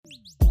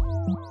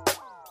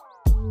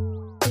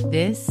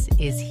This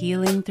is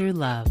Healing Through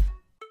Love.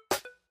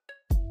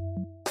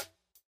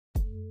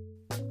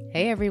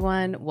 Hey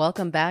everyone,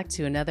 welcome back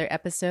to another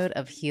episode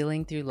of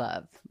Healing Through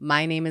Love.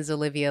 My name is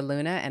Olivia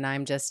Luna, and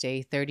I'm just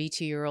a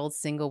 32-year-old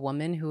single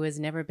woman who has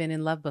never been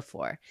in love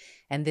before.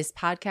 And this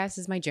podcast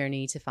is my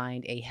journey to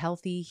find a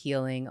healthy,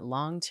 healing,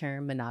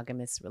 long-term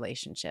monogamous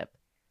relationship.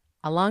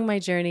 Along my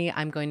journey,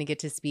 I'm going to get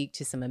to speak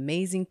to some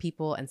amazing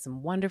people and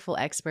some wonderful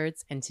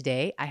experts, and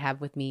today I have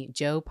with me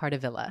Joe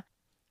Pardavila.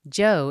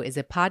 Joe is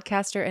a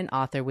podcaster and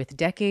author with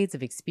decades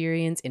of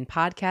experience in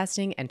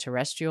podcasting and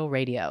terrestrial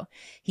radio.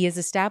 He has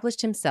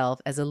established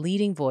himself as a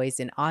leading voice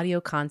in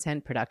audio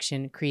content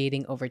production,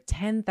 creating over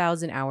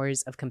 10,000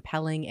 hours of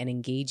compelling and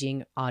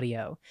engaging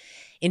audio.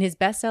 In his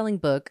best-selling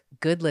book,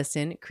 Good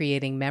Listen: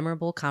 Creating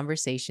Memorable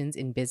Conversations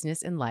in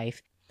Business and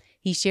Life,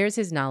 he shares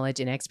his knowledge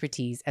and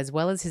expertise as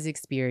well as his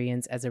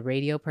experience as a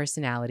radio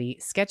personality,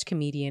 sketch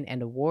comedian,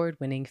 and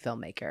award-winning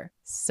filmmaker.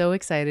 So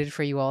excited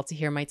for you all to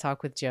hear my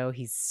talk with Joe.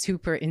 He's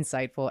super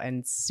insightful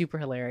and super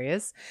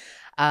hilarious.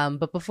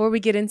 But before we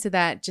get into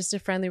that, just a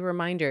friendly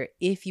reminder,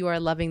 if you are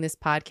loving this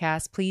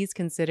podcast, please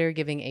consider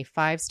giving a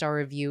 5-star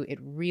review. It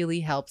really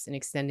helps in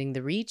extending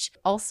the reach.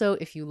 Also,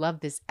 if you love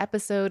this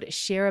episode,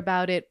 share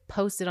about it,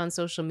 post it on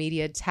social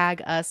media,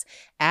 tag us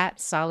at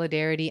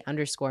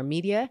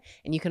solidarity_media.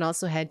 And you can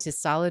also head to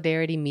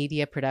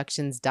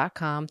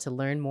solidaritymediaproductions.com to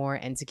learn more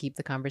and to keep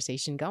the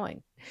conversation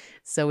going.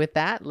 So with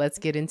that, let's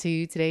get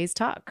into today's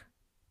talk.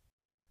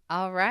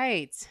 All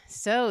right.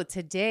 So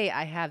today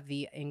I have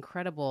the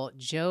incredible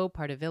Joe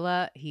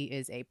Pardavila. He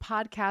is a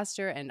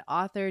podcaster and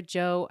author.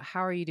 Joe,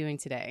 how are you doing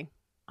today?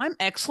 I'm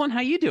excellent. How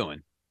you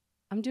doing?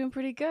 I'm doing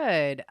pretty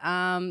good.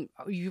 Are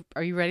you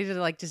ready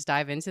to just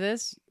dive into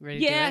this? Ready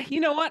Yeah, to do it? you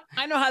know what?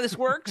 I know how this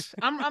works.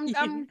 I'm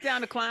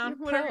down to clown.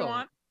 Whatever you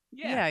want.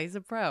 Yeah, he's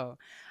a pro.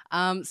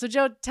 So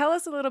Joe, tell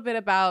us a little bit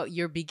about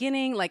your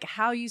beginning, like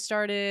how you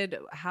started,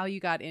 how you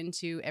got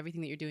into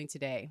everything that you're doing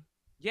today.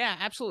 Yeah,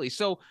 absolutely.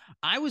 So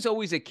I was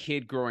always a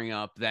kid growing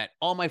up that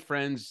all my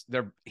friends,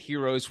 their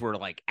heroes were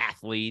like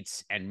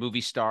athletes and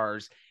movie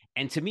stars.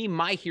 And to me,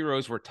 my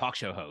heroes were talk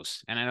show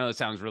hosts. And I know it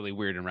sounds really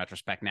weird in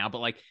retrospect now,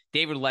 but like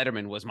David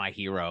Letterman was my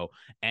hero.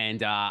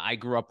 And I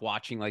grew up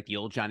watching like the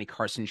old Johnny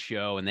Carson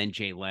show and then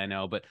Jay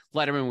Leno, but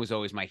Letterman was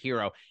always my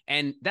hero.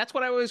 And that's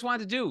what I always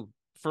wanted to do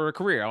for a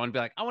career. I want to be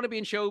like, I want to be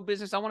in show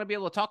business. I want to be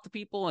able to talk to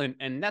people.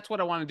 And that's what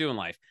I want to do in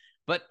life.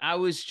 But I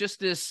was just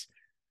this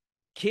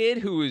kid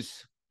who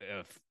was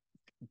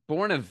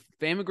born of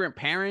immigrant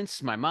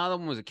parents. My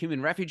mom was a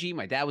Cuban refugee.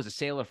 My dad was a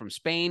sailor from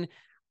Spain.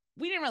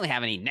 We didn't really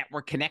have any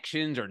network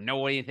connections or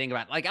know anything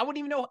about, like, I wouldn't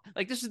even know,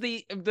 like, this is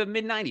the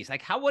mid 90s.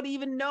 Like, how would I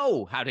even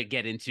know how to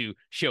get into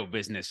show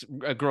business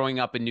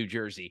growing up in New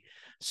Jersey?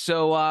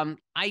 So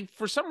I,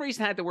 for some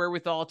reason, had the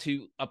wherewithal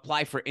to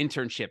apply for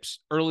internships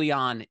early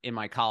on in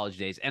my college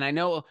days. And I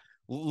know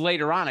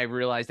later on, I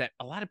realized that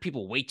a lot of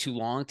people wait too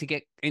long to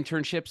get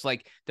internships.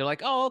 Like, they're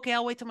like, oh, okay,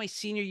 I'll wait till my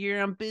senior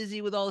year. I'm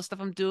busy with all the stuff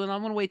I'm doing.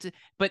 I'm going to wait to,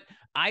 but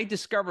I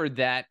discovered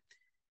that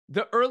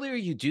the earlier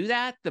you do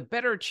that, the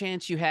better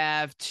chance you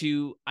have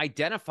to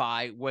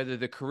identify whether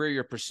the career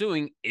you're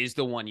pursuing is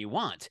the one you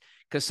want.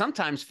 Because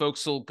sometimes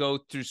folks will go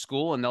through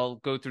school and they'll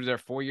go through their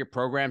 4-year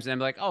programs and then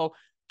be like, oh,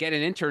 get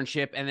an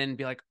internship, and then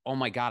be like, oh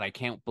my God, I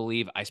can't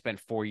believe I spent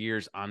 4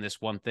 years on this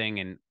one thing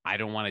and I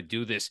don't want to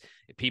do this.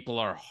 People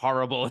are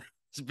horrible in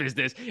this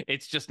business.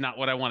 It's just not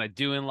what I want to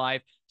do in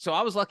life. So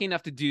I was lucky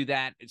enough to do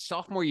that.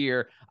 Sophomore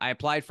year, I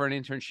applied for an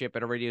internship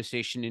at a radio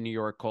station in New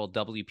York called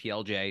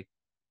WPLJ.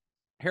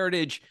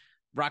 Heritage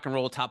rock and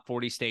roll top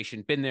 40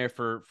 station, been there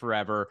for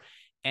forever.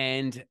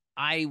 And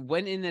I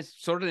went in as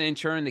sort of an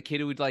intern, the kid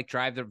who would like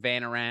drive the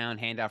van around,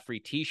 hand out free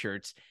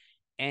t-shirts.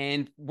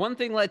 And one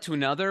thing led to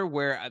another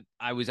where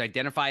I was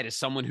identified as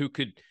someone who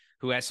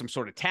has some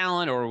sort of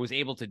talent or was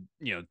able to,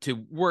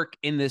 to work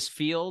in this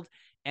field.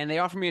 And they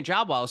offered me a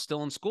job while I was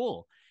still in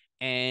school.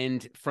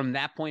 And from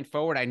that point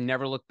forward, I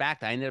never looked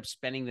back. I ended up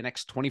spending the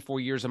next 24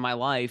 years of my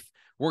life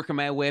working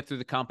my way up through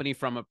the company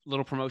from a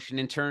little promotion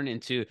intern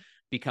into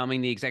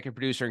becoming the executive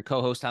producer and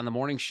co-host on the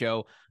morning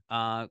show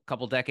a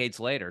couple decades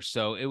later.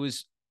 So it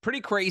was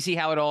pretty crazy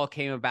how it all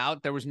came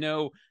about. There was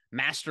no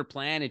master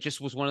plan. It just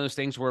was one of those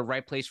things where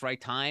right place,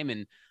 right time.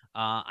 And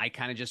I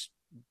kind of just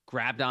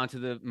grabbed onto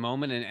the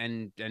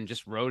moment and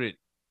just wrote it.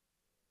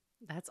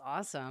 That's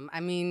awesome. I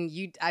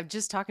mean, I'm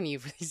just talking to you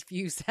for these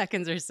few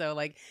seconds or so.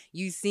 Like,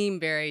 you seem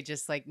very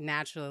just like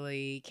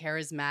naturally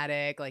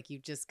charismatic. Like,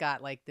 you've just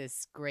got like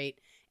this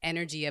great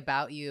energy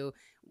about you.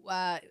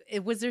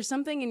 Was there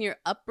something in your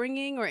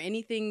upbringing or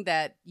anything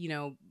that,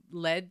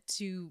 led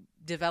to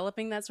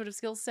developing that sort of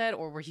skill set,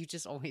 or were you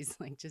just always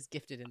like just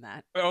gifted in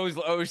that? Always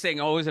saying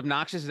always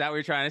obnoxious. Is that what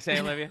you're trying to say,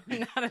 Olivia?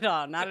 Not at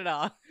all. Not at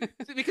all.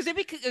 Because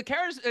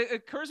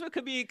charisma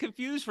could be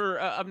confused for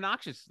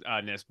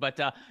obnoxiousness. But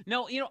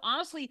no,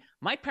 honestly,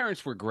 my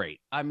parents were great.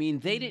 I mean,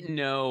 they didn't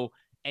know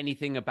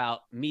anything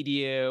about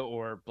media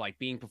or like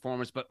being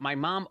performers, but my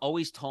mom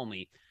always told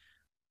me,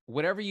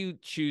 whatever you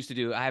choose to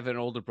do, I have an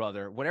older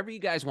brother, whatever you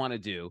guys want to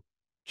do,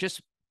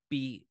 just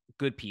be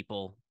good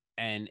people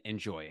and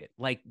enjoy it.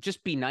 Like,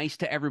 just be nice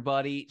to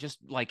everybody. Just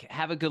like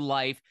have a good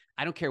life.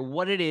 I don't care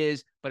what it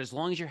is, but as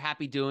long as you're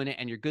happy doing it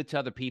and you're good to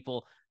other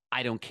people,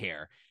 I don't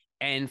care.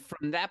 And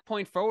from that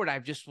point forward, I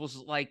just was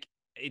like,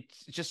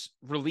 it's just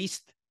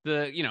released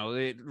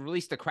it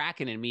released the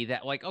Kraken in me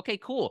that like, okay,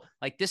 cool.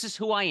 Like, this is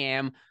who I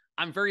am.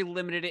 I'm very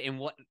limited in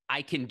what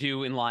I can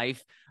do in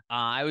life.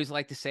 I always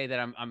like to say that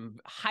I'm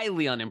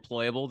highly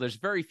unemployable. There's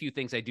very few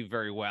things I do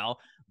very well,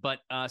 but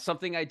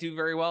something I do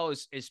very well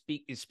is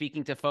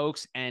speaking to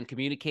folks and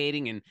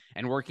communicating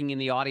and working in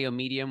the audio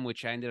medium,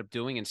 which I ended up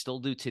doing and still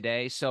do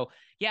today. So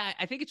yeah,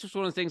 I think it's just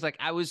one of the things. Like,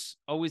 I was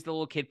always the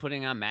little kid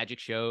putting on magic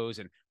shows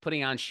and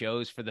putting on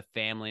shows for the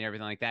family and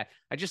everything like that.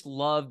 I just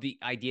love the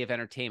idea of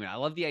entertainment. I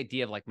love the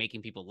idea of like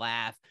making people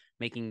laugh,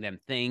 making them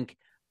think.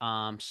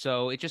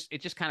 So it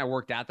just kind of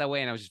worked out that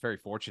way, and I was just very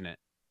fortunate.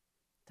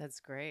 That's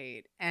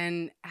great.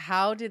 And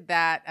how did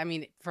that, I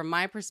mean, from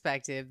my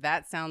perspective,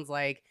 that sounds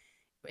like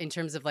in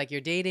terms of like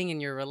your dating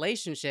and your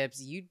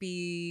relationships, you'd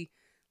be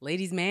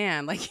ladies'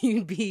 man, like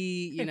you'd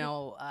be,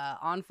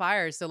 on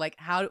fire. So like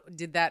how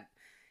did that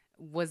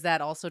was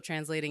that also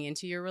translating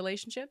into your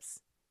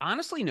relationships?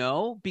 Honestly,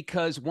 no,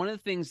 because one of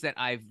the things that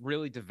I've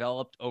really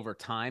developed over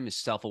time is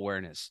self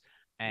awareness.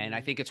 And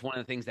I Mm. think it's one of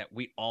the things that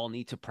we all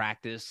need to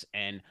practice.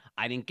 And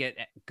I didn't get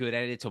good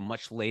at it till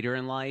much later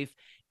in life.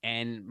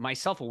 And my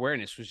self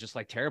awareness was just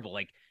like terrible.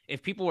 Like,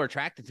 if people were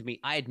attracted to me,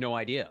 I had no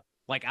idea.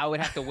 Like, I would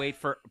have to wait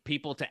for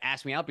people to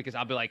ask me out because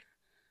I'll be like,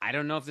 I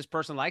don't know if this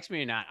person likes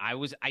me or not.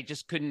 I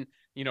just couldn't,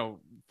 for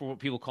what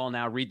people call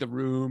now, read the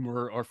room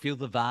or feel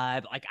the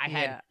vibe. Like, I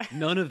had Yeah.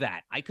 none of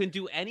that. I couldn't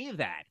do any of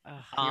that.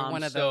 Ugh, you're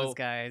one of those So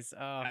guys.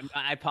 Oh.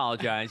 I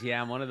apologize. Yeah,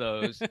 I'm one of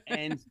those.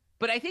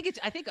 But I think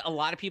a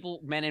lot of people,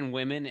 men and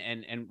women,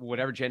 and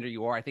whatever gender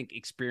you are, I think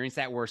experience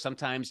that, where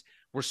sometimes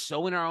we're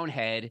so in our own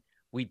head,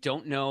 we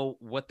don't know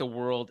what the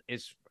world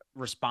is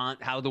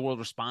how the world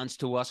responds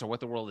to us or what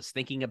the world is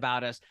thinking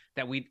about us,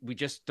 that we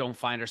just don't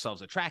find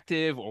ourselves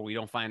attractive, or we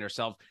don't find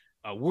ourselves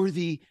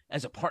worthy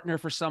as a partner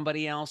for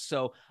somebody else.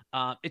 So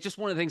it's just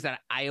one of the things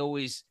that I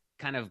always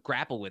kind of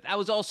grapple with. I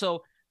was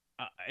also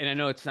and I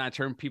know it's not a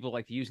term people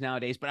like to use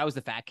nowadays, but I was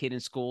the fat kid in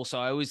school. So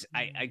I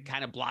Mm.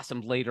 kind of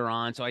blossomed later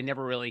on. So I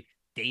never really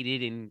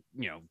dated in,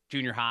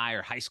 junior high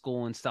or high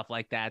school and stuff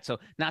like that. So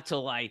not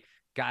till I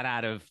got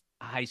out of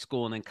high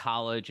school and then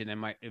college and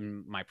then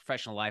in my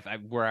professional life,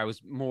 where I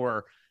was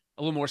a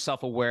little more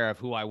self-aware of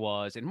who I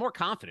was and more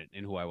confident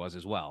in who I was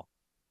as well.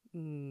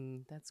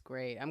 That's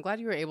great. I'm glad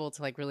you were able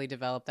to like really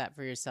develop that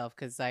for yourself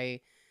because I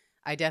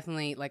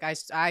definitely like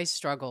I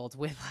struggled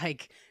with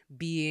like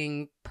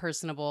being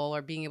personable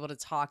or being able to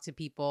talk to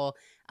people.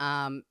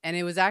 And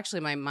it was actually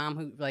my mom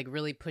who like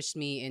really pushed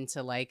me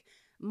into like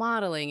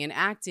modeling and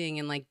acting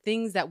and like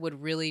things that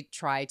would really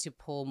try to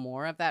pull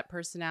more of that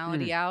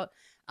personality Mhm. out.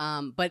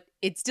 But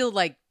it's still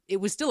like it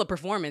was still a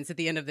performance at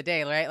the end of the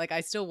day, right? Like I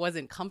still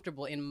wasn't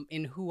comfortable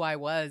in who I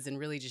was and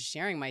really just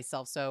sharing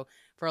myself. So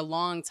for a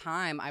long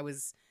time I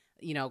was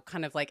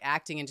kind of like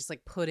acting and just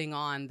like putting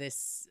on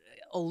this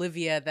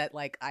Olivia that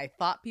like I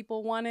thought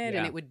people wanted,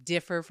 and Yeah. it would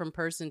differ from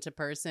person to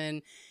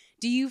person.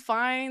 Do you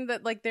find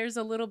that like there's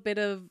a little bit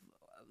of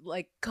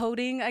like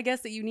coding, I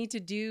guess, that you need to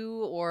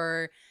do,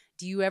 or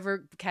do you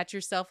ever catch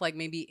yourself like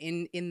maybe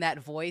in that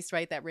voice,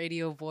 right? That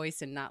radio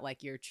voice and not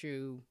like your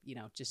true,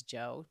 just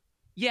Joe?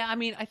 Yeah, I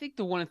mean, I think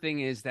the one thing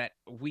is that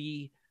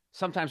we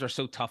sometimes are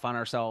so tough on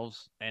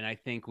ourselves, and I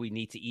think we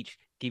need to each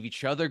give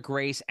each other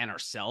grace and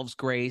ourselves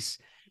grace.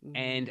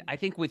 And Mm. I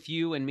think with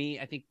you and me,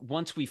 I think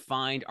once we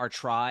find our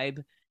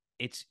tribe,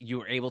 it's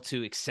you're able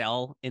to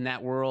excel in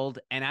that world.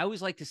 And I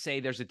always like to say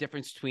there's a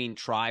difference between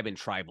tribe and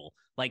tribal.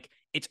 Like,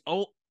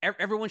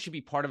 everyone should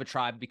be part of a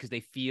tribe because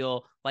they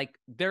feel like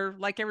they're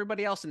like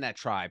everybody else in that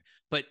tribe.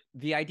 But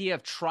the idea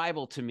of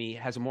tribal to me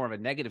has more of a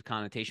negative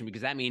connotation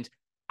because that means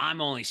I'm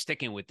only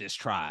sticking with this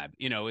tribe.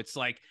 It's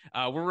like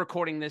we're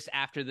recording this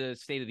after the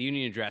State of the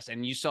Union address,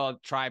 and you saw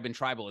tribe and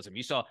tribalism.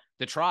 You saw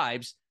the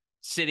tribes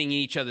sitting in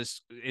each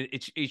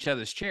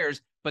other's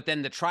chairs, but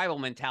then the tribal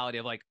mentality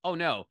of like, oh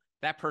no,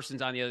 that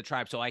person's on the other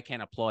tribe, so I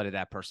can't applaud it.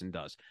 That person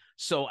does.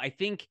 So I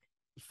think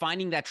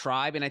finding that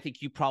tribe, and I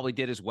think you probably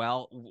did as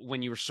well,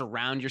 when you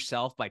surround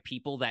yourself by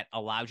people that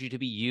allowed you to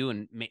be you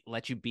and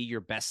let you be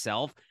your best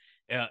self.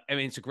 I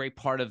mean, it's a great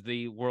part of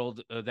the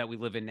world that we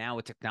live in now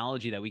with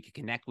technology, that we can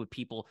connect with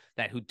people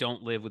who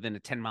don't live within a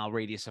 10-mile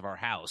radius of our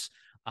house.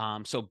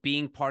 So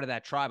being part of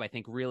that tribe, I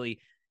think,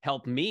 really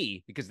helped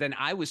me because then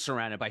I was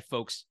surrounded by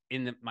folks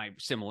in my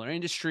similar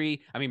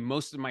industry. I mean,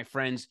 most of my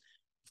friends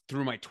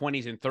through my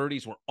 20s and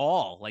 30s were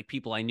all like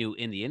people I knew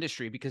in the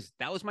industry because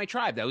that was my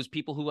tribe. That was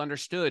people who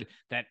understood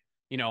that,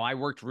 I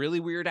worked really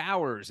weird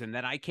hours and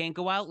that I can't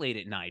go out late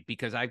at night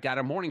because I've got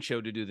a morning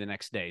show to do the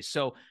next day.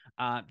 So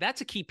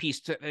that's a key piece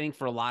to, I think,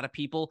 for a lot of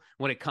people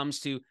when it comes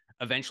to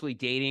eventually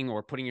dating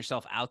or putting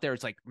yourself out there.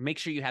 It's like, make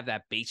sure you have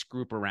that base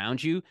group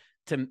around you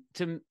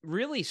to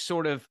really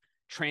sort of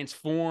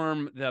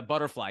transform the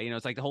butterfly.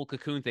 It's like the whole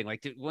cocoon thing,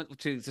 like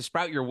to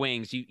sprout your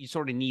wings, you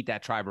sort of need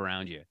that tribe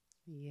around you.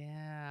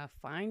 Yeah,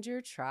 find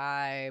your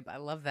tribe. I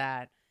love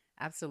that.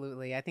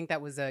 Absolutely. I think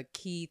that was a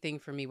key thing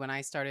for me when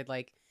I started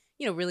like,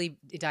 really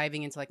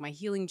diving into like my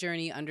healing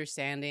journey,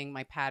 understanding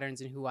my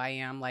patterns and who I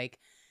am. Like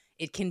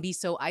it can be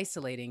so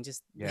isolating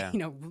just, Yeah.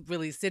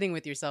 really sitting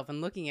with yourself and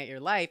looking at your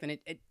life. And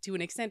it to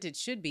an extent it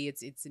should be.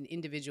 It's an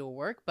individual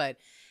work, but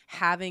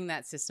having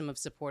that system of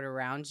support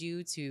around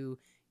you to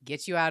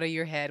get you out of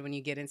your head when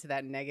you get into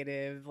that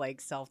negative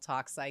like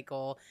self-talk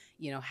cycle,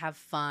 have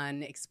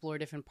fun, explore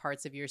different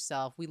parts of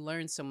yourself. We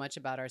learn so much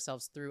about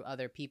ourselves through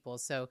other people.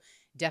 So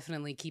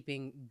definitely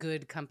keeping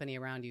good company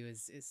around you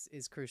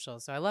is crucial.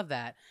 So I love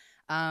that.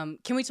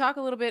 Can we talk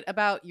a little bit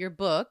about your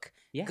book,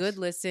 Good Yes.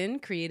 Listen,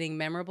 Creating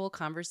Memorable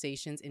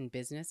Conversations in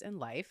Business and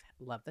Life?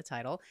 Love the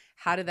title.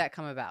 How did that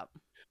come about?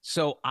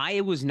 So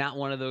I was not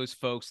one of those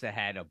folks that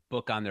had a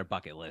book on their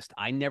bucket list.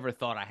 I never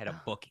thought I had a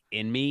Oh, book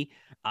in me.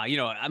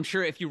 I'm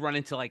sure if you run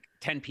into like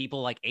 10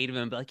 people, like 8 of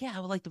them be like, yeah, I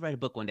would like to write a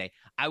book one day.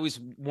 I was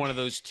one of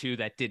those two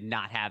that did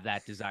not have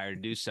that desire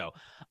to do so.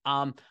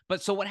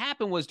 But so what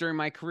happened was during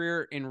my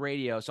career in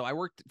radio, so I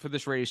worked for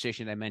this radio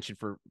station I mentioned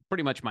for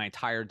pretty much my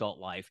entire adult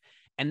life.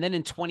 And then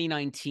in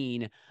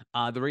 2019,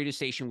 the radio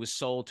station was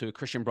sold to a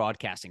Christian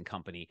broadcasting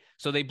company.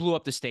 So they blew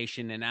up the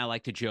station. And I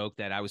like to joke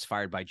that I was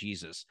fired by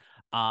Jesus.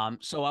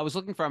 So I was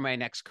looking for my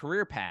next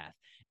career path.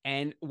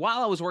 And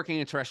while I was working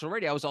in terrestrial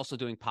radio, I was also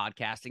doing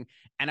podcasting.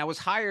 And I was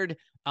hired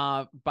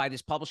by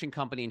this publishing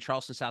company in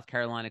Charleston, South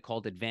Carolina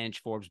called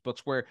Advantage Forbes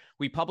Books, where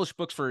we publish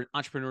books for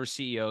entrepreneurs,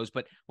 CEOs.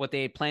 But what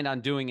they had planned on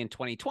doing in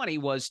 2020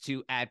 was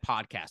to add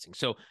podcasting.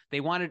 So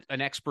they wanted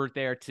an expert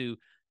there to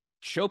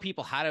show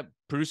people how to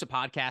produce a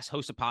podcast,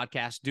 host a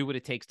podcast, do what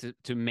it takes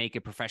to make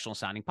a professional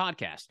sounding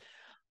podcast.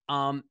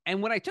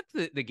 And when I took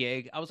the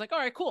gig, I was like, all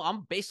right, cool.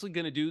 I'm basically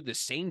going to do the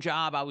same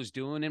job I was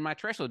doing in my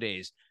terrestrial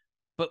days.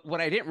 But what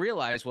I didn't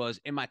realize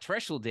was in my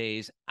terrestrial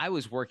days, I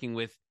was working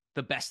with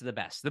the best of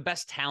the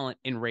best talent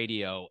in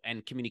radio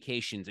and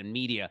communications and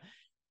media.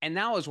 And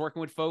now I was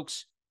working with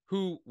folks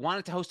who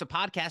wanted to host a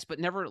podcast, but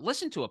never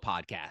listened to a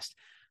podcast.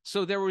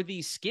 So there were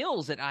these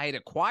skills that I had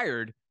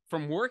acquired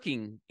from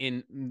working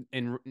in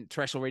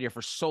terrestrial radio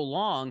for so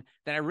long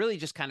that I really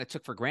just kind of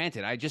took for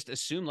granted. I just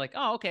assumed like,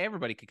 oh, okay,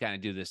 everybody could kind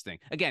of do this thing.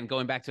 Again,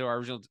 going back to our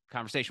original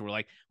conversation,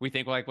 we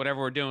think like whatever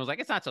we're doing was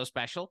like, it's not so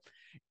special.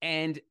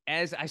 And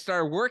as I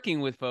started working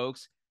with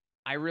folks,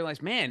 I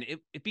realized, man,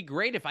 it'd be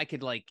great if I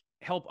could like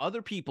help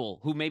other people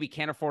who maybe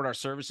can't afford our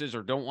services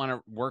or don't want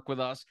to work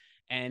with us.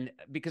 And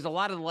because a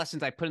lot of the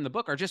lessons I put in the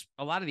book are just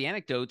a lot of the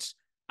anecdotes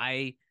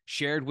I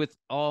shared with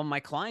all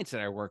my clients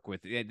that I work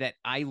with that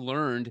I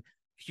learned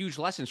huge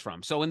lessons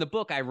from. So in the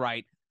book, I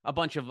write a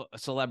bunch of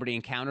celebrity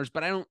encounters,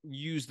 but I don't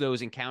use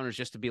those encounters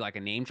just to be like a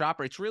name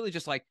dropper. It's really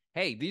just like,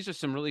 hey, these are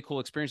some really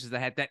cool experiences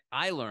that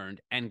I learned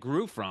and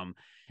grew from.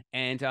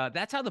 And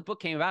that's how the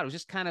book came about. It was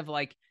just kind of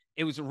like,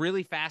 it was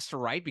really fast to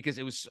write because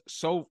it was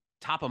so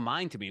top of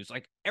mind to me. It was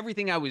like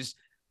everything I was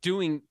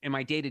doing in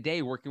my day to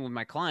day working with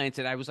my clients.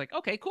 And I was like,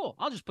 okay, cool.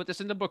 I'll just put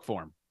this into book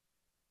form.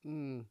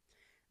 mm.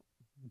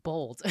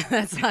 Bold.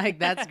 That's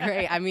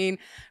great. I mean,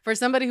 for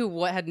somebody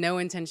who had no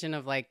intention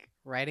of like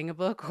writing a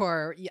book,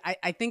 or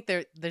I think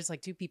there's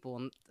like two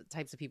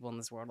types of people in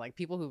this world, like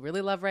people who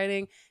really love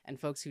writing and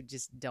folks who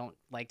just don't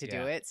like to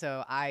do it.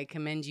 So I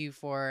commend you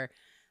for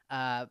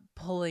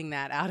pulling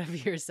that out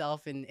of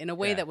yourself in a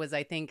way that was,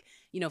 I think,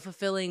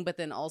 fulfilling, but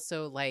then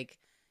also like,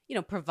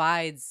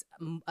 provides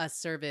a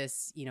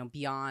service,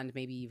 beyond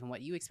maybe even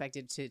what you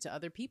expected to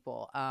other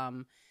people.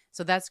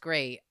 So that's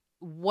great.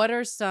 What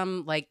are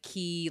some like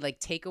key like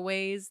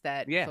takeaways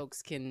that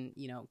folks can,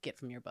 get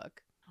from your book?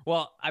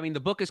 Well, I mean, the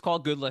book is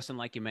called Good Listen,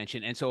 like you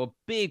mentioned. And so a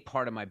big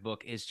part of my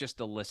book is just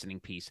the listening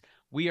piece.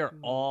 We are Mm,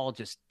 all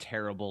just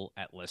terrible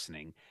at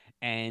listening.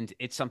 And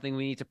it's something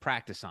we need to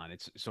practice on.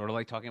 It's sort of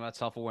like talking about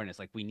self-awareness.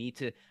 Like we need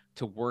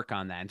to work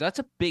on that. And that's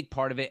a big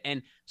part of it.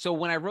 And so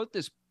when I wrote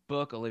this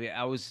book, Olivia,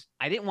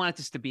 I didn't want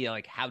this to be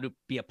like how to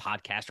be a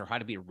podcast or how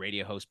to be a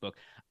radio host book.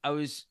 I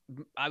was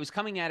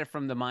coming at it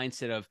from the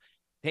mindset of,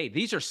 hey,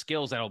 these are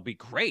skills that'll be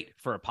great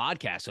for a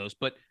podcast host,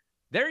 but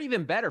they're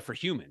even better for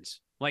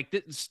humans. Like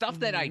the stuff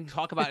that I mhm.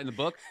 talk about in the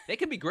book, they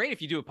can be great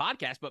if you do a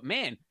podcast, but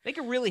man, they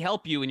can really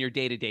help you in your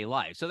day-to-day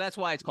life. So that's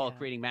why it's called Yeah.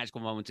 Creating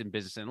Magical Moments in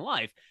Business and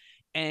Life.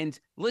 And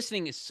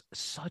listening is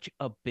such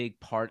a big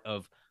part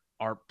of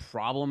our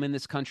problem in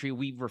this country.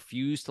 We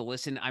refuse to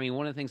listen. I mean,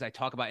 one of the things I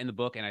talk about in the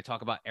book and I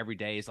talk about every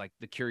day is like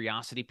the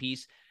curiosity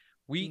piece.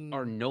 We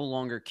are Mm, no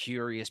longer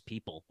curious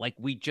people. Like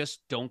we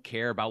just don't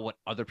care about what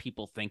other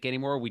people think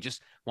anymore. We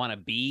just want to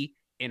be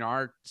in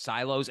our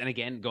silos. And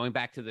again, going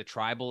back to the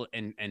tribal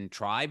and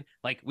tribe,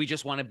 like we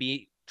just want to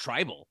be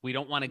tribal. We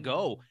don't want to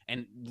go mhm.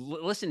 and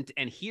listen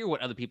and hear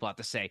what other people have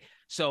to say.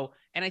 So,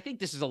 and I think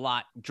this is a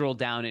lot drilled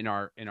down in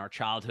our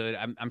childhood.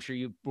 I'm sure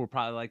you were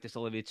probably like this,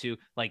 Olivia, too.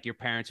 Like your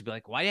parents would be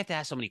like, "Why do you have to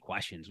ask so many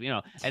questions?"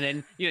 And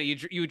then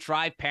you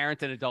drive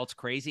parents and adults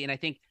crazy. And I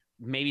think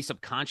maybe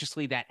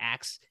subconsciously that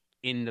acts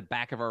in the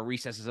back of our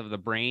recesses of the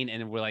brain,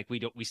 and we're like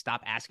we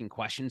stop asking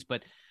questions.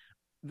 But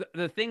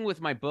the thing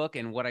with my book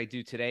and what I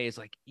do today is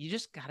like you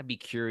just got to be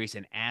curious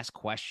and ask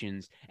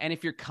questions. And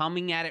if you're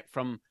coming at it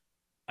from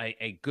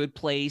a good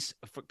place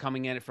for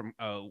coming at it from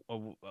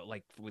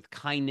like with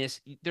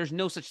kindness. There's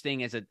no such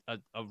thing as a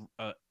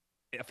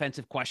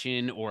offensive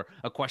question or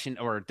a question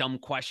or a dumb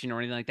question or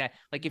anything like that.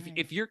 Like Right.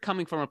 if you're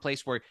coming from a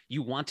place where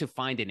you want to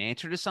find an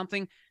answer to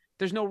something,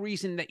 there's no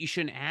reason that you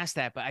shouldn't ask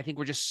that. But I think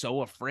we're just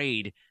so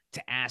afraid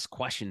to ask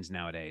questions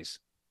nowadays.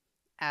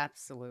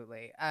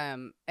 Absolutely.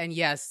 And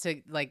yes,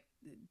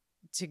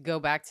 to go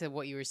back to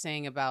what you were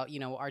saying about,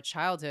 our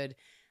childhood,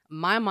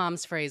 my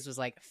mom's phrase was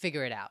like,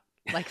 figure it out.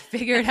 Like,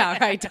 figure it out,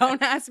 right?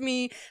 Don't ask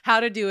me how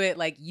to do it.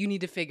 Like, you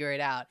need to figure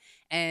it out.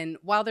 And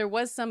while there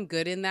was some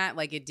good in that,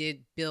 like, it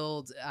did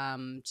build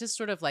just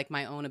sort of like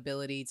my own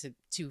ability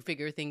to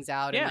figure things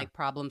out and Yeah. like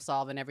problem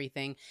solve and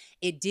everything.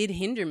 It did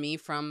hinder me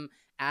from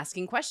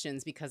asking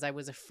questions because I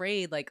was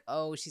afraid, like,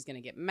 oh, she's going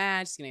to get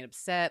mad. She's going to get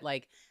upset.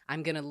 Like,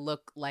 I'm going to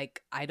look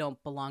like I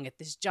don't belong at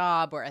this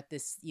job or at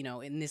this,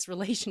 in this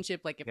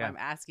relationship. Like, if Yeah. I'm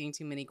asking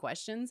too many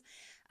questions.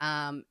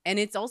 And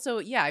it's also,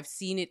 yeah, I've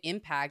seen it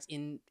impact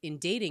in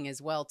dating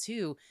as well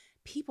too.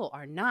 People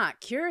are not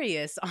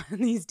curious on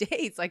these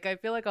dates. Like, I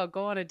feel like I'll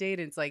go on a date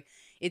and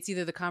it's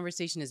either the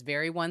conversation is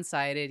very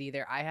one-sided,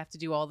 either I have to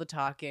do all the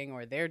talking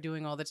or they're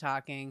doing all the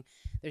talking.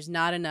 There's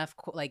not enough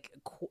like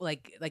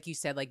you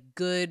said, like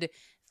good,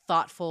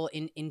 thoughtful,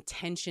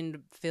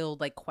 intention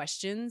filled like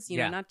questions,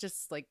 Yeah. not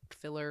just like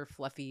filler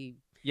fluffy,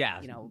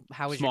 Yeah.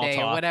 how was your Small day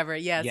or talk. whatever.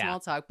 Yeah, Yeah. small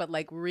talk, but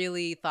like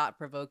really thought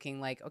provoking,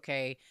 like,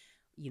 okay,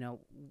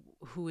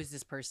 who is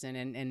this person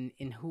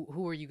and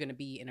who are you going to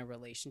be in a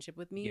relationship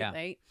with me, Yeah.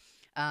 right?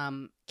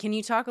 Can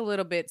you talk a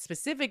little bit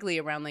specifically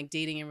around like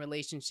dating and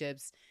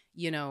relationships?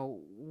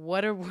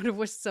 What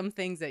are some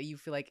things that you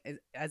feel like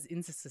as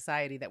in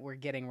society that we're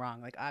getting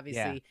wrong? Like,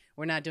 obviously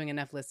we're not doing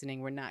enough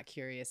listening, we're not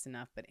curious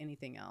enough, but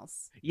anything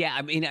else? Yeah,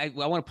 I mean, I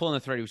want to pull in the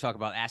thread. We talk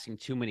about asking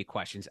too many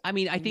questions. I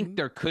mean, I think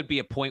there could be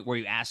a point where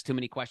you ask too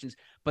many questions,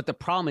 but the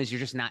problem is you're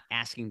just not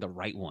asking the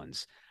right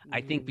ones. I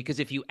think because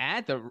if you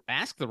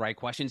ask the right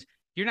questions,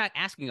 you're not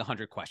asking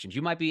 100 questions.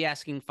 You might be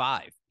asking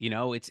 5.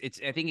 It's.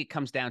 I think it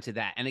comes down to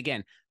that. And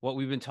again, what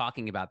we've been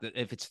talking about, that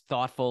if it's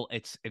thoughtful,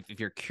 it's if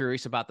you're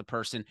curious about the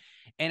person.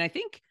 And I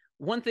think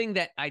one thing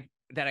that I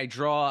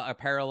draw a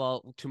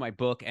parallel to my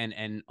book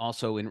and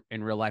also in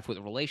real life with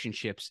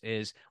relationships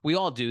is we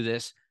all do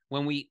this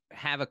when we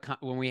have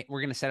we're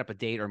going to set up a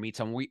date or meet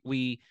someone.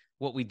 We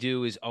what we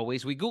do is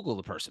always we Google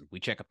the person. We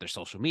check up their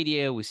social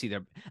media. We see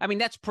their. I mean,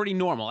 that's pretty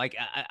normal. Like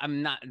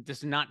I'm not. This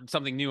is not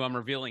something new I'm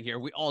revealing here.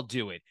 We all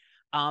do it.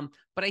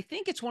 But I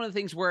think it's one of the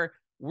things where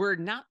we're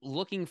not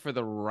looking for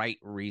the right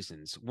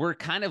reasons. We're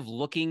kind of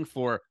looking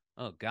for,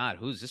 oh God,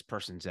 who's this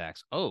person's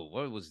ex? Oh,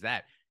 what was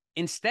that?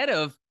 Instead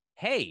of,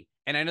 hey,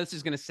 and I know this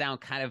is going to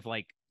sound kind of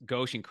like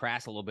gauche and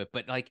crass a little bit,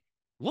 but like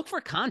look for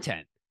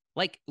content.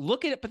 Like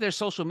look at their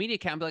social media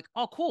account and be like,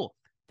 oh, cool.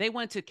 They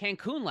went to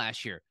Cancun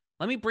last year.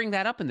 Let me bring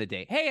that up in the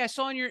day. Hey, I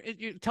saw on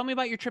tell me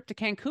about your trip to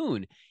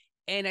Cancun.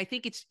 And I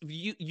think it's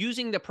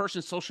using the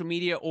person's social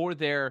media or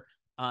their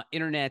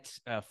internet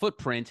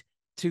footprint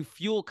to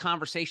fuel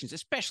conversations,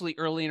 especially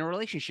early in a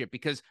relationship,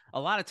 because a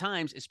lot of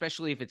times,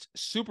 especially if it's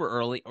super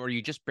early or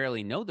you just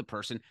barely know the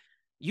person,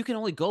 you can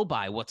only go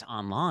by what's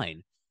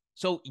online.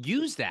 So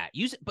use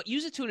but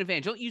use it to an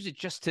advantage. Don't use it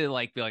just to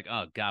like be like,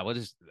 oh God, what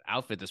is the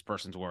outfit this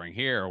person's wearing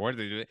here? Or what do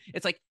they do?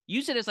 It's like,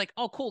 use it as like,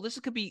 oh, cool. This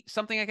could be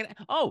something I can,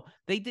 oh,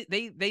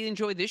 they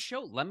enjoy this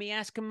show. Let me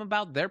ask them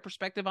about their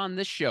perspective on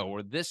this show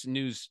or this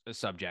news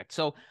subject.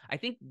 So I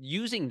think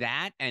using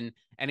that and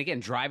again,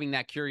 driving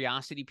that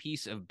curiosity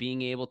piece of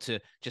being able to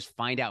just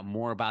find out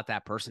more about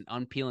that person,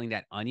 unpeeling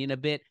that onion a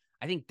bit.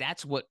 I think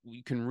that's what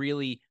you can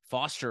really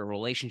foster a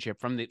relationship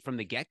from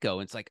the get-go.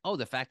 It's like, oh,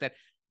 the fact that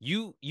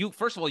you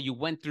first of all, you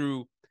went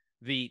through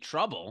the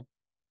trouble,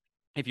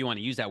 if you want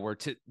to use that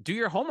word, to do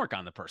your homework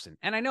on the person.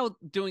 And I know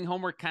doing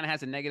homework kind of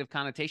has a negative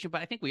connotation,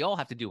 but I think we all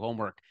have to do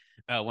homework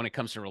when it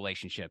comes to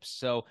relationships.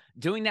 So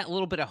doing that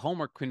little bit of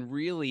homework can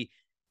really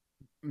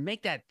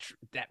make that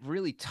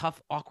really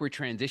tough, awkward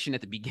transition at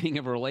the beginning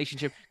of a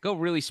relationship go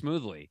really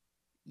smoothly.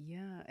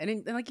 Yeah.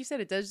 And like you said,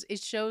 it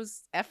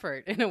shows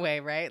effort in a way,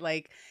 right?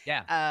 Like,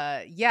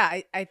 Yeah. yeah,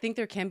 I think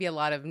there can be a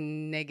lot of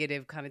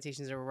negative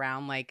connotations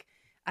around like,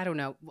 I don't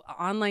know,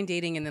 online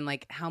dating and then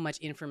like how much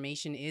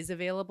information is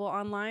available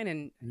online.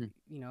 And,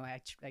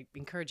 I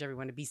encourage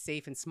everyone to be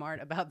safe and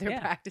smart about their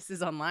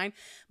practices online.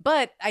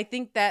 But I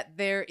think that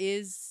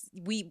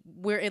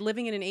we're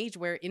living in an age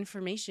where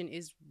information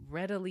is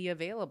readily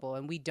available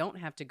and we don't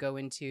have to go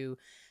into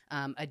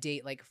a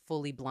date like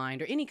fully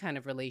blind or any kind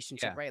of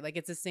relationship, right? Like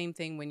it's the same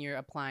thing when you're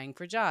applying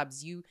for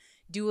jobs. You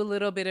do a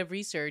little bit of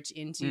research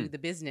into the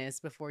business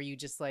before you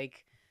just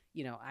like,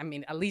 I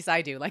mean, at least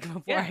I do, like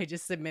before I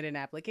just submit an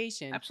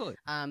application. Absolutely.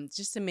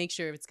 Just to make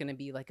sure it's going to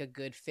be like a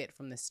good fit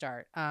from the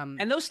start.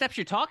 And those steps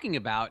you're talking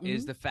about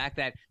is the fact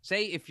that,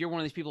 say, if you're one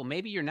of these people,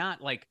 maybe you're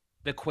not like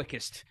the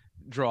quickest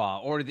draw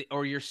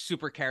or you're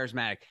super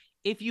charismatic.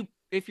 If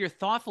you're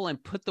thoughtful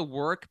and put the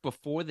work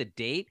before the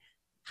date,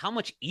 how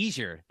much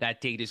easier that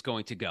date is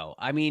going to go.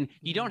 I mean,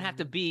 you don't have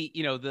to be,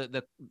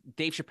 the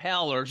Dave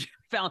Chappelle or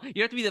Fallon.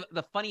 You have to be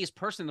the funniest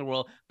person in the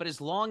world, but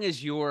as long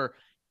as you're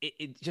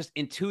it just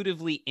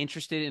intuitively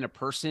interested in a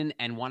person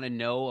and want to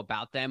know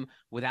about them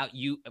without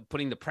you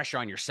putting the pressure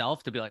on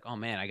yourself to be like, oh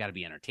man, I got to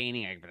be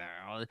entertaining.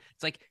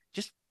 It's like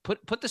just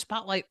put the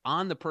spotlight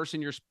on the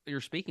person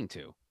you're speaking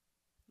to.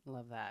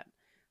 Love that.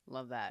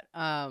 Love that.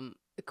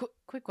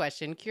 Quick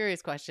question,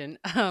 curious question.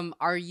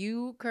 Are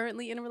you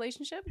currently in a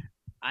relationship?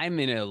 I'm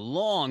in a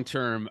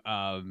long-term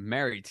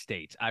married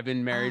state. I've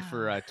been married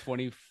for Ah,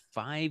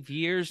 25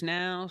 years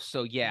now.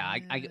 So yeah,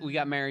 we got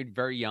yeah. married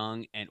very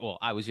young, and well,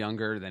 I was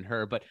younger than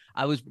her, but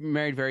I was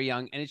married very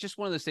young, and it's just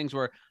one of those things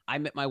where I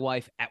met my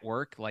wife at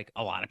work, like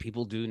a lot of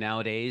people do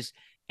nowadays.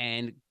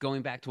 And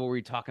going back to what we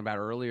were talking about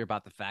earlier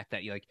about the fact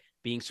that you like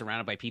being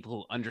surrounded by people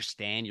who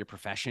understand your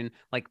profession.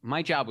 Like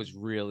my job was Mhm.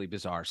 really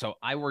bizarre. So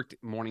I worked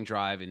morning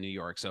drive in New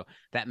York, so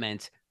that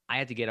meant I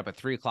had to get up at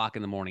 3 o'clock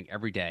in the morning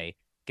every day,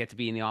 get to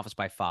be in the office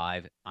by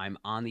 5. I'm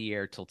on the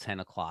air till 10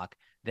 o'clock.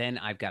 Then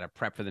I've got to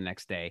prep for the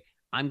next day.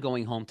 I'm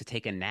going home to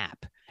take a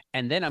nap.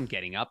 And then I'm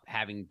getting up,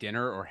 having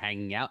dinner or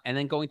hanging out, and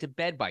then going to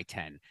bed by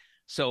 10.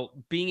 So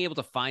being able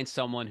to find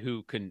someone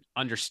who can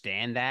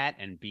understand that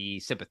and be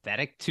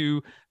sympathetic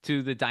to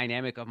the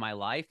dynamic of my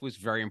life was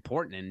very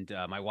important.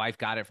 And my wife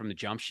got it from the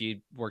jump.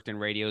 She worked in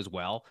radio as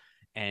well,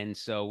 and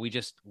so we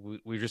just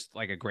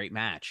like a great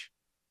match.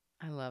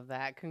 I love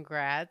that.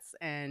 Congrats.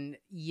 And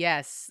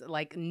yes,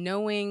 like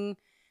knowing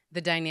the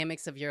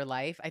dynamics of your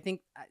life, I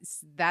think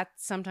that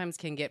sometimes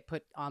can get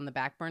put on the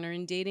back burner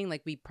in dating.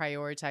 Like we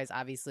prioritize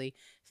obviously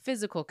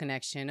physical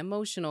connection,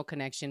 emotional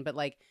connection, but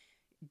like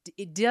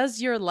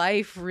does your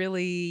life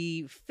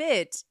really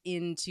fit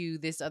into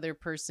this other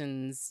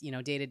person's,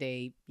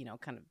 day-to-day,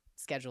 kind of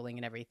scheduling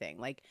and everything?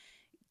 Like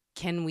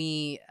can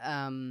we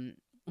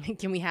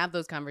can we have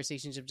those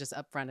conversations of just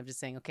upfront of just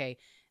saying, okay,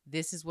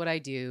 this is what I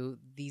do,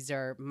 this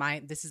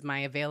is my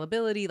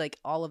availability, like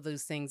all of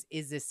those things,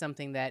 is this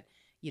something that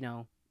you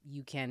know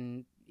you're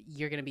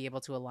going to be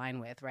able to align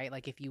with, right?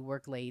 Like if you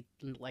work late,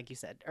 like you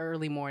said,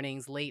 early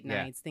mornings, late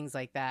Yeah. nights, things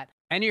like that.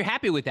 And you're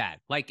happy with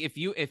that. Like if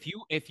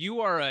you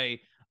are a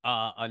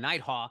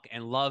night hawk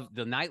and love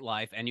the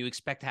nightlife, and you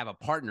expect to have a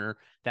partner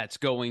that's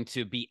going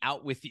to be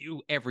out with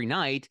you every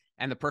night,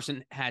 and the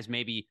person has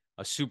maybe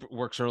a super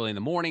works early in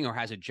the morning or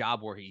has a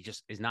job where he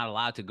just is not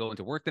allowed to go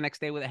into work the next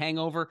day with a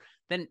hangover,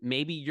 then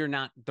maybe you're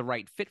not the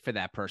right fit for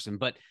that person.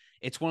 But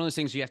it's one of those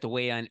things you have to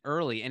weigh on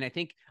early. And I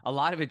think a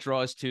lot of it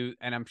draws to,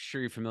 and I'm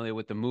sure you're familiar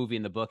with the movie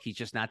and the book, He's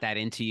Just Not That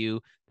Into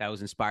You, that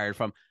was inspired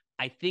from.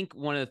 I think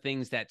one of the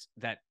things that's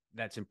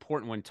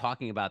important when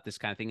talking about this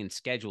kind of thing in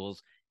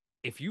schedules,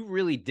 if you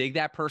really dig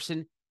that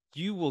person,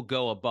 you will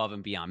go above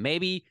and beyond.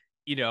 Maybe,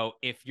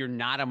 if you're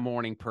not a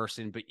morning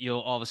person, but you'll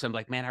all of a sudden be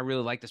like, man, I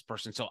really like this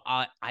person. So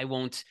I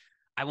won't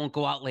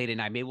go out late at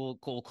night. Maybe we'll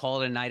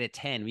call it a night at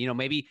 10.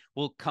 Maybe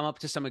we'll come up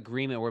to some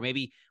agreement where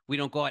maybe we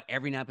don't go out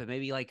every night, but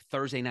maybe like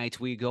Thursday nights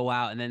we go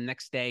out. And then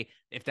next day,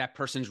 if that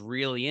person's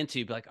really into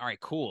you, be like, all right,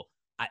 cool.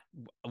 I,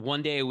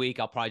 one day a week,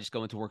 I'll probably just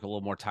go into work a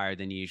little more tired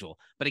than usual.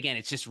 But again,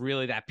 it's just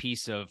really that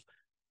piece of,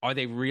 are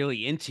they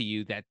really into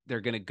you that they're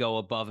going to go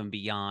above and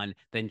beyond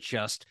than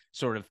just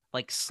sort of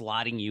like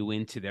slotting you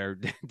into their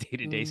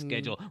day-to-day Hmm.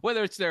 schedule,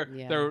 whether it's their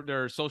Yeah, their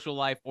their social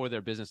life or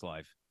their business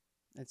life.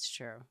 that's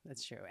true.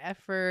 That's true.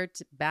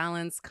 Effort,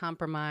 balance,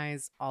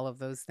 compromise, all of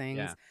those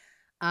things.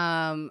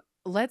 Yeah.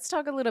 Let's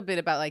talk a little bit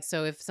about, like,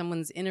 so if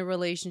someone's in a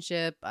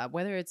relationship,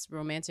 whether it's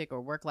romantic or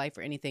work life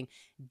or anything,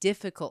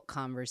 difficult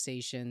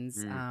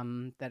conversations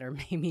Mm. that are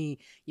maybe,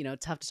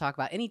 tough to talk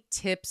about. Any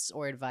tips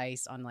or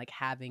advice on like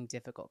having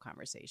difficult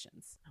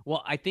conversations?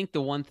 Well, I think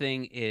the one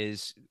thing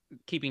is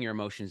keeping your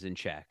emotions in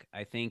check.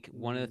 I think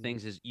one of the Mm,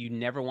 things is you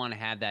never want to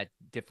have that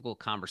difficult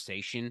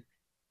conversation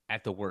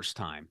at the worst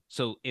time.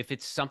 So if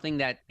it's something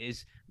that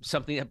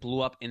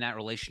blew up in that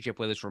relationship,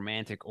 whether it's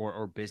romantic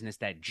or business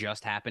that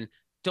just happened,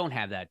 don't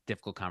have that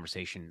difficult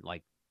conversation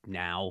like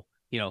now.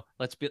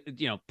 Let's be,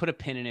 put a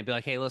pin in it and be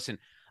like, hey, listen,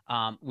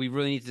 we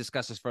really need to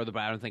discuss this further, but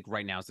I don't think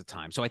right now is the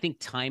time. So I think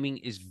timing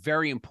is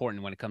very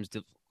important when it comes to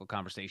difficult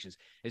conversations.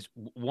 Is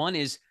one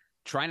is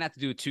try not to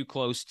do it too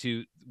close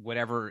to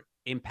whatever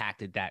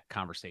impacted that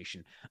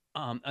conversation.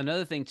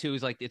 Another thing too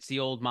is like it's the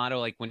old motto,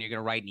 like when you're going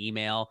to write an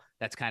email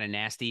that's kind of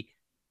nasty,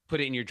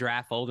 put it in your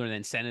draft folder and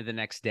then send it the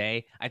next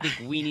day. I think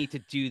we yeah. need to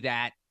do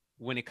that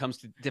when it comes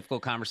to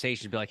difficult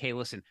conversations. Be like, hey,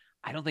 listen,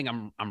 I don't think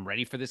I'm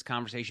ready for this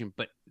conversation,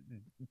 but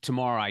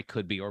tomorrow I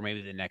could be, or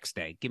maybe the next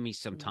day. Give me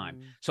some time.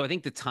 Mm, So I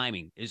think the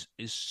timing is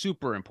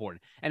super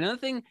important. And another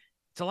thing,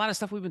 it's a lot of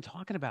stuff we've been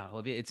talking about,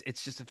 Olivia.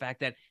 It's just the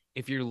fact that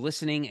if you're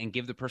listening and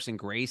give the person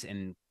grace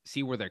and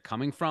see where they're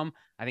coming from,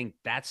 I think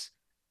that's,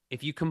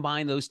 if you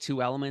combine those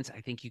two elements, I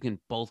think you can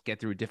both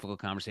get through a difficult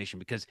conversation,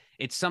 because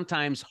it's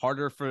sometimes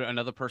harder for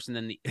another person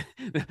than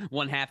the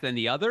one half than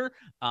the other.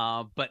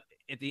 But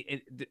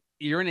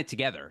you're in it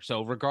together.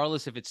 So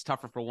regardless if it's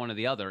tougher for one or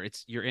the other,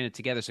 you're in it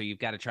together. So you've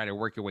got to try to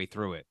work your way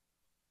through it.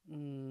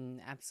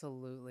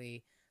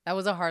 absolutely. That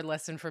was a hard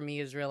lesson for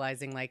me, is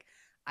realizing like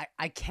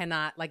I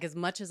cannot, like, as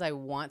much as I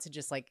want to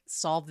just like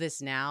solve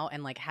this now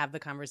and like have the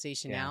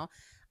conversation Yeah. now,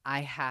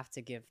 I have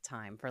to give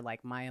time for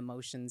like my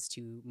emotions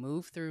to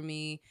move through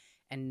me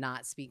and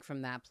not speak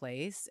from that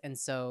place. And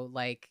so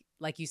like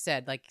you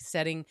said, like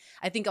setting,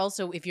 I think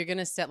also if you're going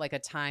to set like a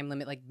time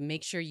limit, like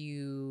make sure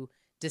you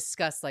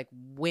discuss like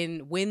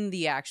when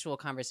the actual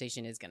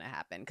conversation is going to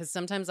happen, because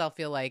sometimes I'll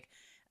feel like,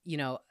 you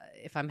know,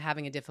 if I'm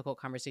having a difficult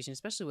conversation,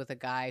 especially with a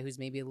guy who's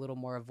maybe a little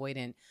more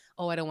avoidant,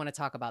 oh, I don't want to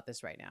talk about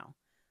this right now.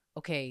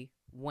 Okay,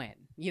 when?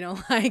 You know,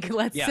 like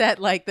let's set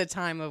like the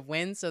time of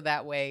when, so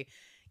that way,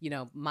 you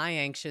know, my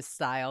anxious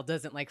style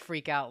doesn't like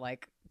freak out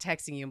like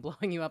texting you and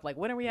blowing you up like,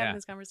 when are we having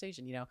this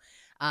conversation, you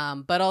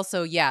know? But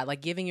also, yeah,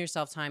 like giving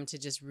yourself time to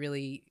just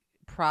really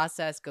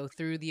process, go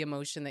through the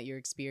emotion that you're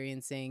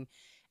experiencing,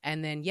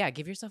 and then yeah,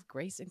 give yourself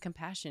grace and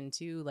compassion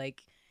too.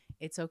 Like,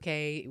 it's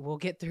okay, we'll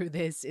get through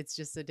this. It's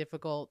just a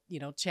difficult, you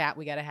know, chat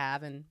we got to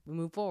have, and we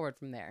move forward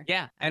from there.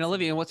 Yeah. And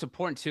Olivia, and what's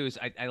important too is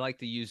I like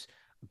to use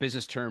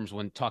business terms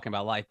when talking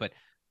about life, but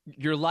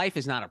your life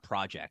is not a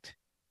project.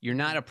 You're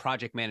not a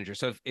project manager.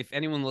 So if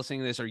anyone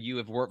listening to this, or you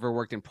have ever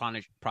worked in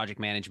project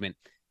management,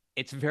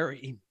 it's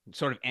very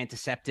sort of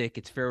antiseptic.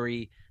 It's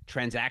very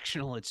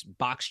transactional. It's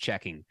box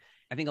checking.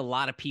 I think a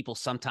lot of people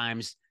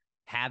sometimes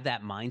have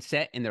that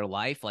mindset in their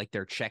life, like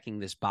they're checking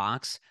this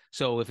box.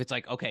 So if it's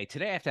like, okay,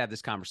 today I have to have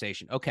this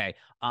conversation. Okay,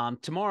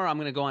 tomorrow I'm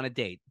going to go on a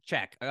date.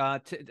 Check.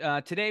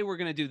 Today we're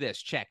going to do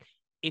this. Check.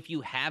 If you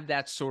have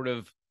that sort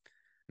of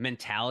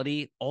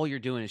mentality, all you're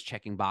doing is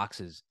checking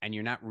boxes, and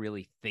you're not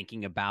really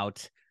thinking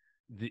about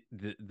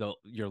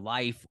your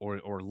life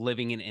or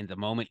living in the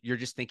moment. You're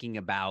just thinking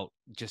about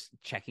just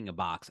checking a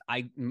box.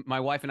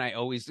 My wife and I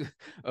always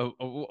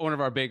one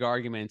of our big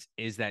arguments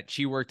is that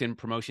she worked in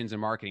promotions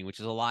and marketing, which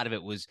is a lot of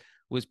it was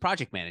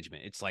project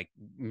management. It's like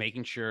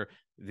making sure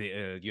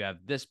you have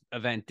this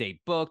event date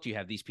booked, you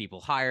have these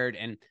people hired,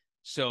 and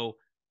so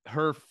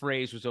her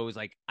phrase was always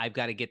like, I've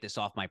got to get this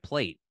off my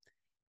plate.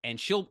 And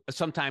she'll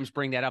sometimes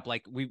bring that up.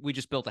 Like we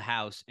just built a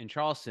house in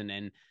Charleston,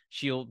 and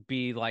she'll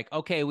be like,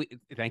 okay,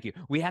 thank you.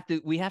 We have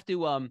to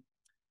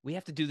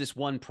do this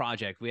one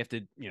project. We have to,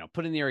 you know,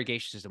 put in the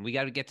irrigation system. We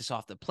got to get this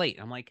off the plate.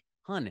 I'm like,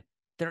 hun,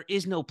 there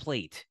is no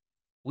plate.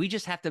 We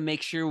just have to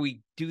make sure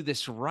we do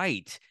this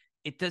right.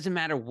 It doesn't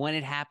matter when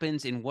it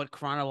happens, in what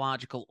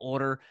chronological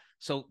order.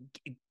 So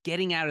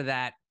getting out of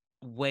that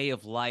way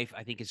of life,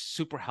 I think, is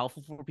super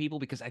helpful for people,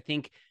 because I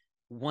think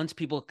once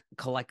people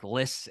collect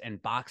lists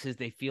and boxes,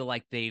 they feel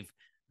like they've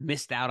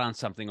missed out on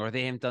something, or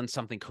they haven't done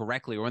something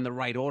correctly or in the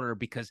right order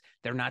because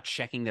they're not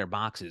checking their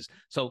boxes.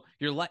 So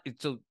you're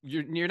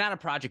not a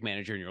project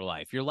manager in your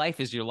life. Your life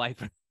is your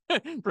life,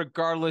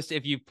 regardless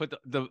if you put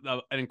an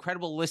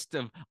incredible list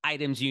of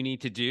items you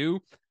need to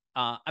do.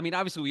 I mean,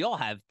 obviously, we all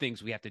have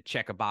things we have to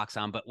check a box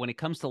on, but when it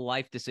comes to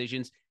life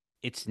decisions,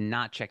 it's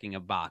not checking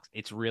a box.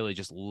 It's really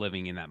just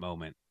living in that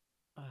moment.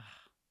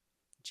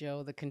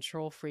 Joe, the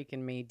control freak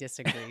in me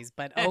disagrees,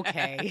 but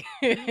okay.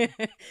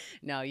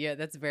 No, yeah,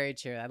 that's very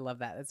true. I love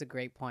that. That's a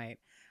great point.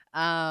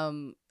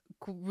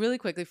 Really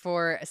quickly,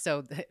 we're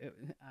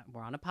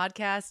on a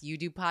podcast. You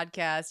do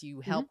podcasts.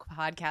 You help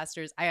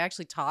podcasters. I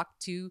actually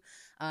talked to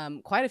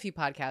quite a few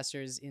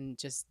podcasters in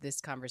just this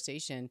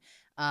conversation.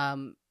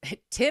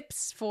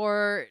 Tips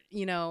for,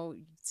 you know,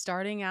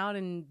 starting out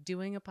and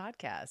doing a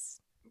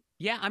podcast.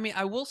 Yeah, I mean,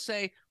 I will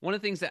say one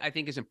of the things that I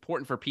think is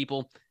important for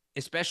people,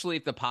 especially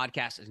if the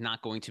podcast is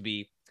not going to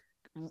be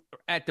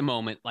at the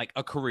moment like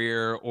a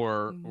career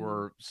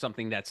or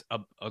something that's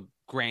a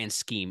grand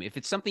scheme. If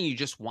it's something you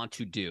just want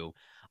to do,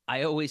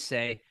 I always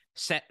say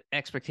set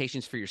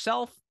expectations for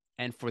yourself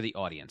and for the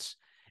audience.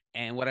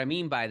 And what I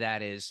mean by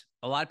that is,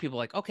 a lot of people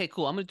are like, okay,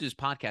 cool, I'm going to do this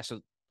podcast, so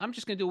I'm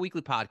just going to do a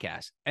weekly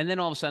podcast. And then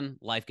all of a sudden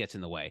life gets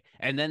in the way.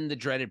 And then the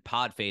dreaded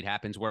pod fade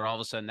happens, where all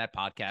of a sudden that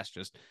podcast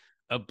just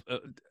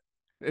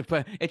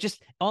but it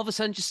just all of a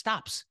sudden just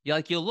stops.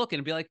 You'll look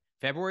and be like,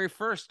 February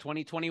 1st,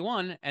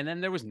 2021. And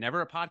then there was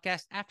never a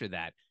podcast after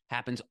that.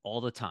 Happens all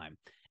the time.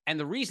 And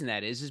the reason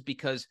that is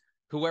because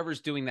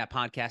whoever's doing that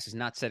podcast is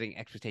not setting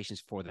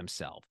expectations for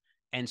themselves.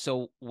 And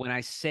so when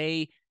I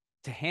say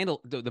to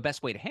handle the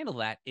best way to handle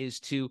that is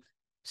to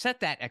set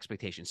that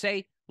expectation.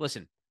 Say,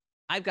 listen,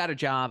 I've got a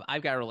job,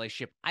 I've got a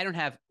relationship. I don't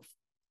have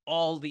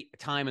all the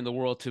time in the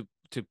world to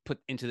put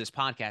into this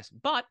podcast,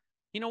 but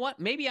you know what?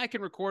 Maybe I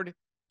can record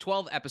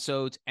 12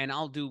 episodes and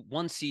I'll do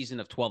one season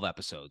of 12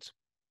 episodes.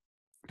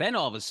 Then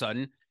all of a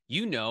sudden,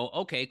 you know,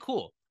 okay,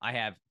 cool. I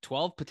have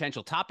 12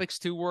 potential topics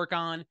to work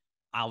on.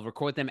 I'll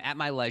record them at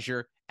my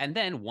leisure. And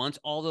then once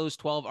all those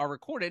 12 are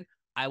recorded,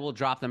 I will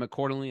drop them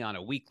accordingly on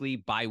a weekly,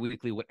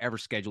 bi-weekly, whatever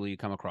schedule you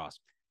come across.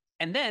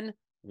 And then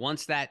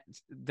once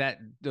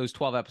those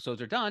 12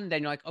 episodes are done,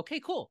 then you're like, okay,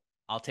 cool.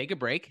 I'll take a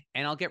break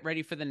and I'll get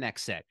ready for the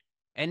next set.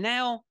 And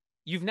now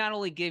you've not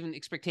only given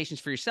expectations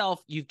for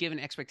yourself, you've given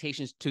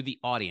expectations to the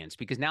audience,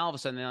 because now all of a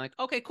sudden they're like,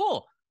 okay,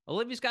 cool.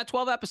 Olivia's got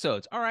 12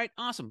 episodes. All right,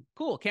 awesome.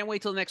 Cool. Can't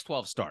wait till the next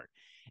 12 start.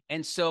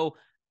 And so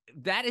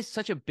that is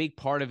such a big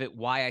part of it,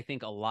 why I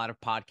think a lot of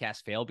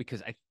podcasts fail,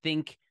 because I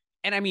think,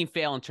 and I mean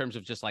fail in terms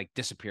of just like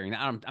disappearing.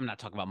 I'm not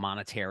talking about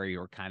monetary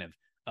or kind of,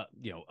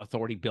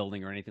 authority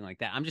building or anything like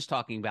that. I'm just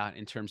talking about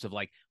in terms of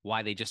like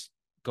why they just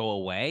go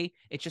away.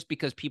 It's just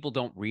because people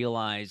don't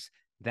realize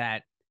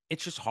that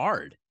it's just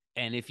hard.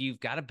 And if you've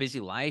got a busy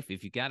life,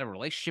 if you've got a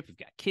relationship, you've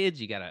got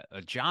kids, you got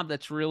a job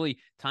that's really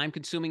time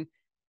consuming,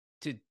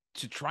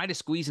 to try to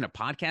squeeze in a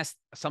podcast,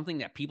 something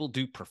that people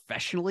do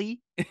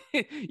professionally,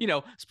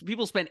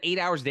 people spend 8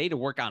 hours a day to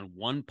work on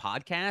one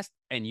podcast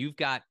and you've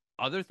got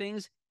other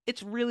things.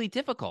 It's really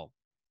difficult.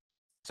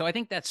 So I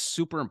think that's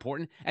super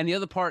important. And the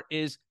other part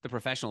is the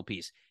professional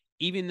piece.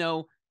 Even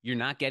though you're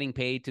not getting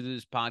paid to do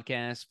this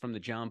podcast from the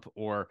jump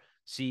or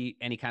see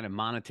any kind of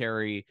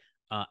monetary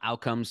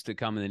outcomes to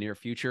come in the near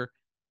future,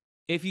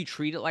 if you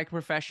treat it like a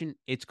profession,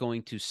 it's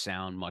going to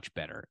sound much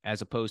better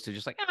as opposed to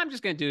just like, I'm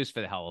just going to do this for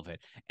the hell of it.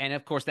 And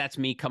of course, that's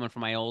me coming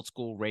from my old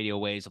school radio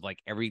ways of like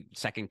every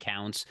second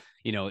counts.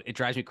 It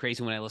drives me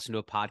crazy when I listen to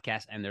a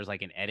podcast and there's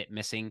like an edit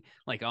missing.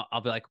 Like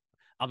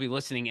I'll be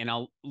listening and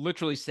I'll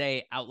literally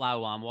say out loud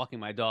while I'm walking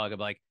my dog, I'm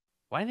like,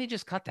 why didn't they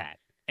just cut that?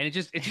 And it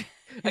just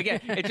again,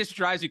 it just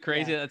drives me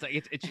crazy. Yeah. It's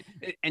like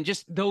and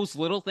just those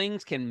little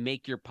things can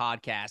make your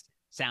podcast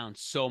sound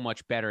so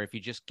much better if you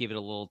just give it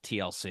a little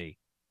TLC.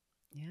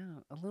 Yeah,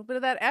 a little bit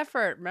of that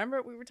effort.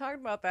 Remember, we were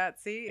talking about that.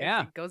 See,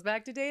 yeah, it goes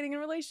back to dating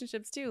and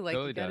relationships too. Like,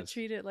 totally you got to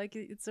treat it like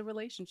it's a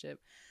relationship.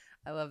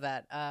 I love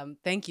that.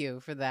 Thank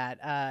you for that.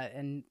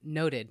 And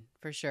noted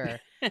for sure.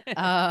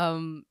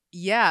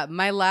 Yeah,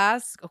 my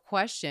last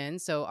question.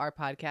 So our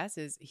podcast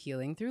is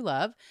Healing Through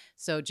Love.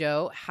 So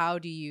Joe, how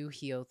do you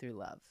heal through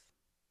love?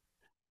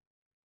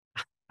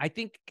 I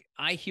think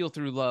I heal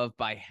through love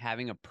by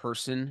having a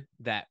person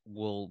that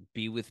will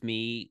be with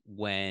me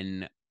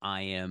when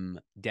I am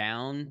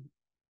down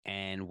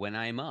and when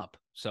I'm up.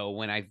 So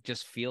when I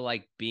just feel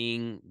like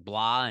being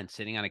blah and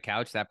sitting on a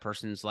couch, that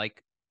person's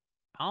like,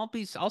 I'll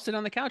sit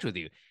on the couch with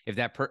you.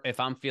 If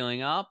I'm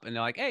feeling up and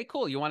they're like, hey,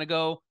 cool, you want to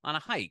go on a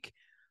hike?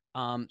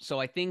 So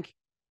I think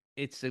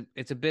it's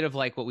a bit of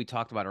like what we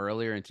talked about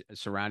earlier and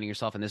surrounding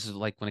yourself. And this is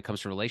like when it comes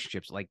to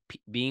relationships, like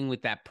being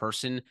with that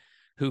person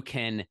who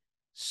can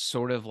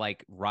sort of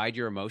like ride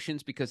your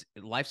emotions, because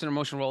life's an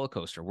emotional roller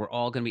coaster. We're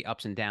all going to be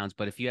ups and downs.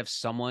 But if you have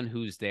someone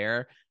who's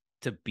there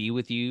to be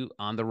with you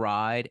on the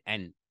ride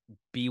and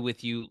be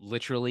with you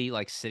literally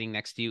like sitting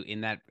next to you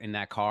in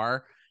that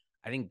car,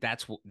 I think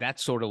that's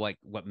sort of like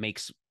what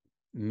makes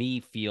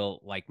me feel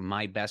like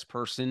my best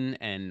person,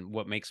 and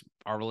what makes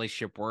our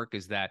relationship work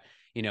is that,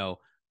 and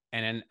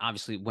then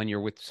obviously when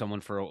you're with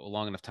someone for a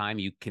long enough time,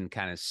 you can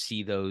kind of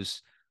see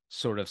those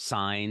sort of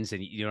signs,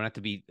 and you don't have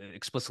to be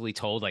explicitly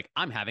told like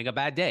I'm having a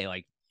bad day.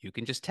 Like you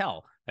can just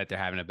tell that they're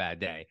having a bad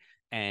day.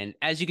 And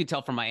as you can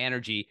tell from my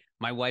energy,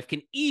 my wife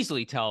can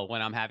easily tell when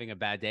I'm having a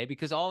bad day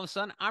because all of a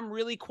sudden I'm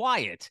really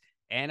quiet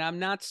and I'm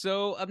not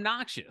so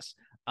obnoxious.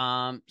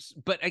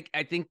 But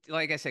I think,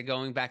 like I said,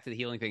 going back to the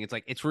healing thing, it's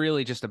like, it's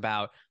really just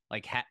about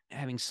like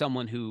having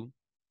someone who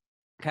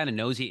kind of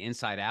knows you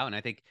inside out. And I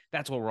think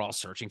that's what we're all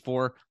searching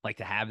for, like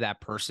to have that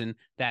person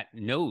that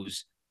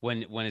knows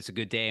when it's a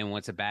good day and when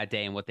it's a bad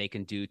day and what they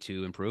can do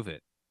to improve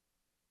it.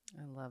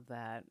 I love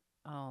that.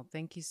 Oh,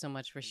 thank you so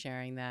much for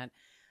sharing that.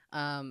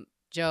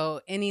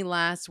 Joe, any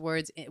last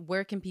words?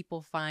 Where can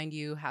people find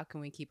you? How can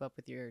we keep up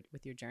with your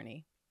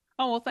journey?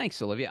 Oh, well,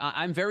 thanks, Olivia.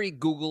 I'm very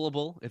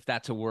Googleable, if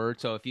that's a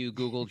word. So if you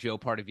Google Joe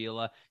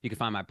Pardavila, you can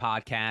find my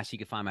podcast. You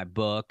can find my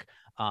book.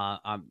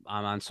 I'm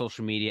on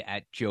social media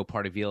at Joe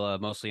Pardavila,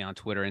 mostly on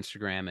Twitter,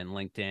 Instagram, and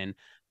LinkedIn.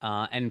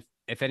 And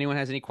if anyone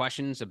has any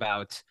questions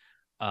about,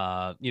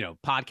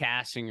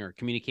 podcasting or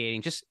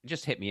communicating,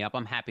 just hit me up.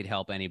 I'm happy to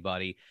help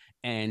anybody.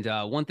 And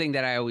one thing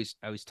that I always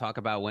talk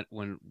about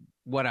when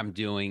what I'm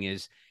doing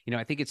is,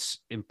 I think it's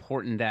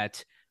important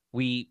that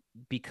we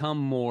become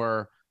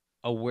more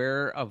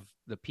aware of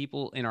the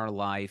people in our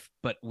life,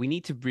 but we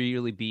need to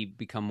really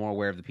become more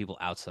aware of the people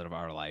outside of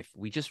our life.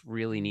 We just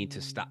really need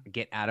to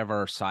get out of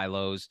our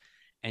silos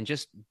and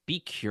just be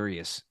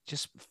curious.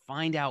 Just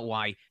find out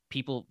why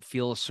people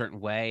feel a certain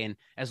way. And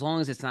as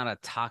long as it's not a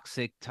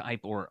toxic type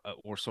or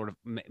sort of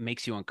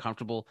makes you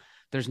uncomfortable,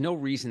 there's no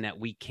reason that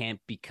we can't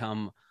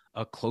become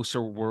a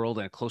closer world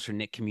and a closer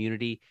knit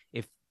community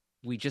if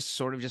we just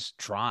sort of just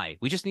try.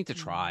 We just need to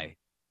try.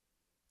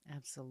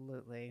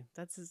 Absolutely.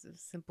 That's as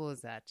simple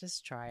as that.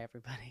 Just try,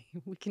 everybody.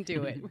 We can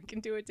do it. We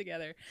can do it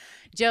together.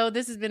 Joe,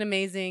 this has been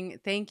amazing.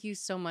 Thank you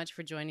so much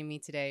for joining me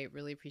today.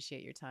 Really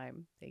appreciate your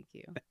time. Thank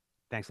you.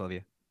 Thanks,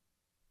 Olivia.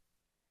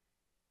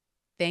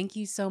 Thank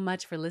you so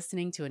much for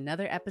listening to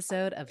another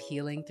episode of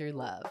Healing Through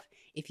Love.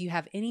 If you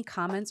have any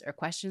comments or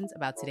questions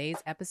about today's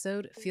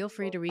episode, feel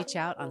free to reach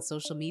out on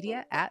social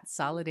media at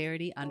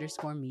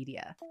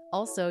solidarity_media.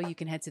 Also, you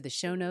can head to the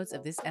show notes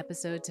of this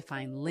episode to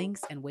find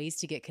links and ways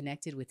to get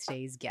connected with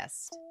today's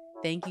guest.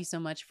 Thank you so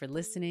much for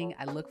listening.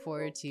 I look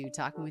forward to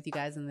talking with you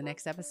guys in the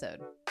next episode.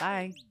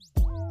 Bye.